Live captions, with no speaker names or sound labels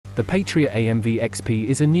The Patria AMV XP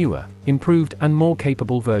is a newer, improved and more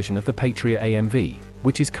capable version of the Patria AMV,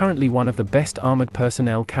 which is currently one of the best armored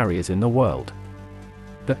personnel carriers in the world.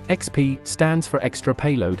 The XP stands for Extra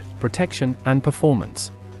Payload, Protection, and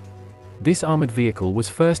Performance. This armored vehicle was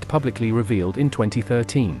first publicly revealed in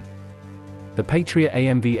 2013. The Patria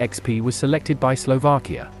AMV XP was selected by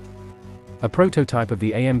Slovakia. A prototype of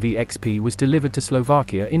the AMV XP was delivered to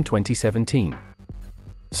Slovakia in 2017.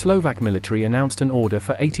 Slovak military announced an order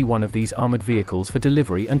for 81 of these armored vehicles for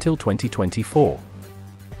delivery until 2024.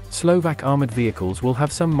 Slovak armored vehicles will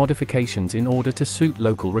have some modifications in order to suit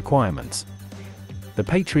local requirements. The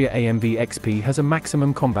Patria AMV XP has a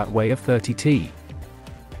maximum combat weight of 30 t.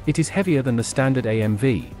 It is heavier than the standard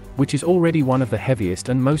AMV, which is already one of the heaviest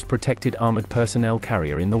and most protected armored personnel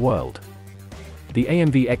carrier in the world. The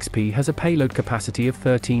AMV XP has a payload capacity of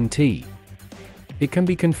 13 t. It can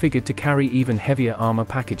be configured to carry even heavier armor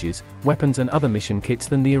packages, weapons and other mission kits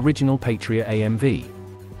than the original Patria AMV.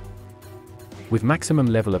 With maximum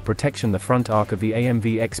level of protection, the front arc of the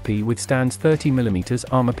AMV XP withstands 30mm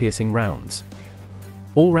armor-piercing rounds.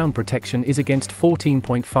 All-round protection is against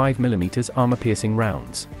 14.5mm armor-piercing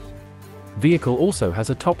rounds. Vehicle also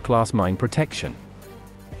has a top-class mine protection.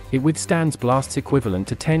 It withstands blasts equivalent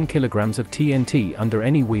to 10 kg of TNT under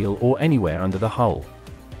any wheel or anywhere under the hull.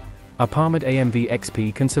 Up-armored AMV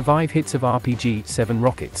XP can survive hits of RPG-7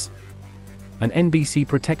 rockets. An NBC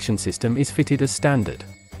protection system is fitted as standard.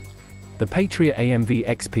 The Patria AMV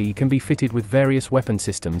XP can be fitted with various weapon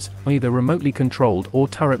systems, either remotely controlled or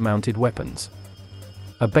turret-mounted weapons.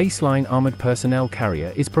 A baseline armored personnel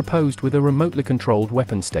carrier is proposed with a remotely controlled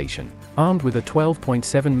weapon station, armed with a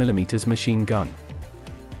 12.7mm machine gun.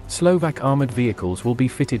 Slovak armored vehicles will be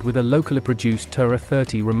fitted with a locally produced Tura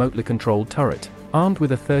 30 remotely controlled turret, armed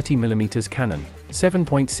with a 30mm cannon,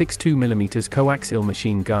 7.62mm coaxial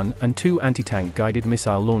machine gun and 2 anti-tank guided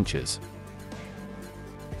missile launchers.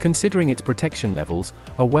 Considering its protection levels,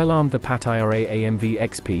 a well-armed Patria AMV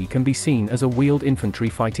XP can be seen as a wheeled infantry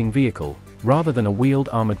fighting vehicle, rather than a wheeled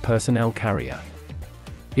armored personnel carrier.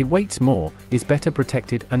 It weighs more, is better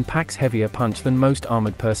protected and packs heavier punch than most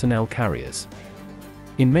armored personnel carriers.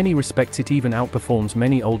 In many respects it even outperforms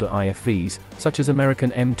many older IFVs, such as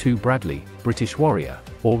American M2 Bradley, British Warrior,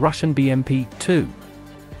 or Russian BMP-2.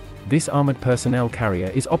 This armored personnel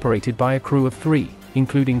carrier is operated by a crew of 3,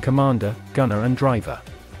 including commander, gunner and driver.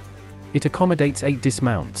 It accommodates 8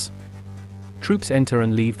 dismounts. Troops enter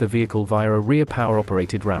and leave the vehicle via a rear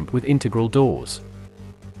power-operated ramp with integral doors.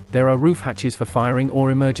 There are roof hatches for firing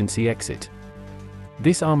or emergency exit.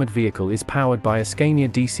 This armored vehicle is powered by a Scania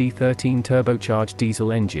DC-13 turbocharged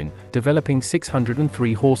diesel engine, developing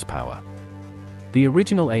 603 horsepower. The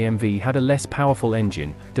original AMV had a less powerful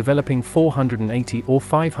engine, developing 480 or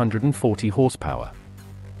 540 horsepower.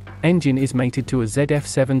 Engine is mated to a ZF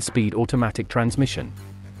 7-speed automatic transmission.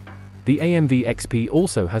 The AMV XP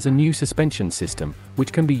also has a new suspension system,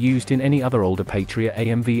 which can be used in any other older Patria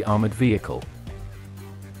AMV armored vehicle.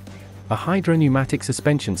 A hydropneumatic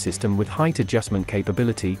suspension system with height adjustment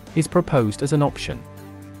capability is proposed as an option.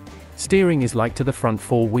 Steering is like to the front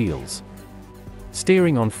 4 wheels.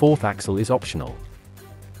 Steering on 4th axle is optional.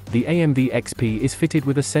 The AMV XP is fitted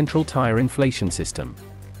with a central tire inflation system.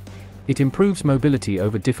 It improves mobility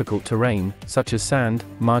over difficult terrain, such as sand,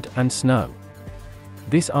 mud, and snow.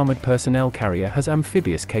 This armored personnel carrier has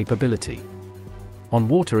amphibious capability. On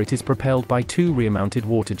water it is propelled by 2 rear-mounted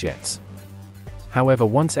water jets. However,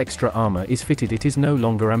 once extra armor is fitted it is no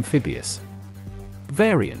longer amphibious.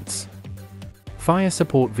 Variants: Fire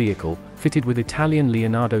support vehicle, fitted with Italian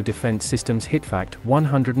Leonardo Defense Systems Hitfact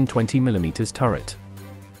 120mm turret.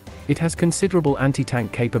 It has considerable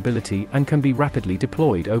anti-tank capability and can be rapidly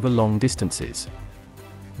deployed over long distances.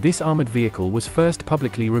 This armored vehicle was first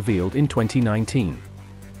publicly revealed in 2019.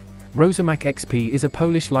 Rosomak XP is a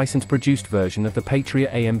Polish license-produced version of the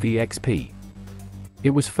Patria AMV XP. It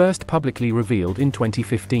was first publicly revealed in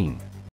 2015.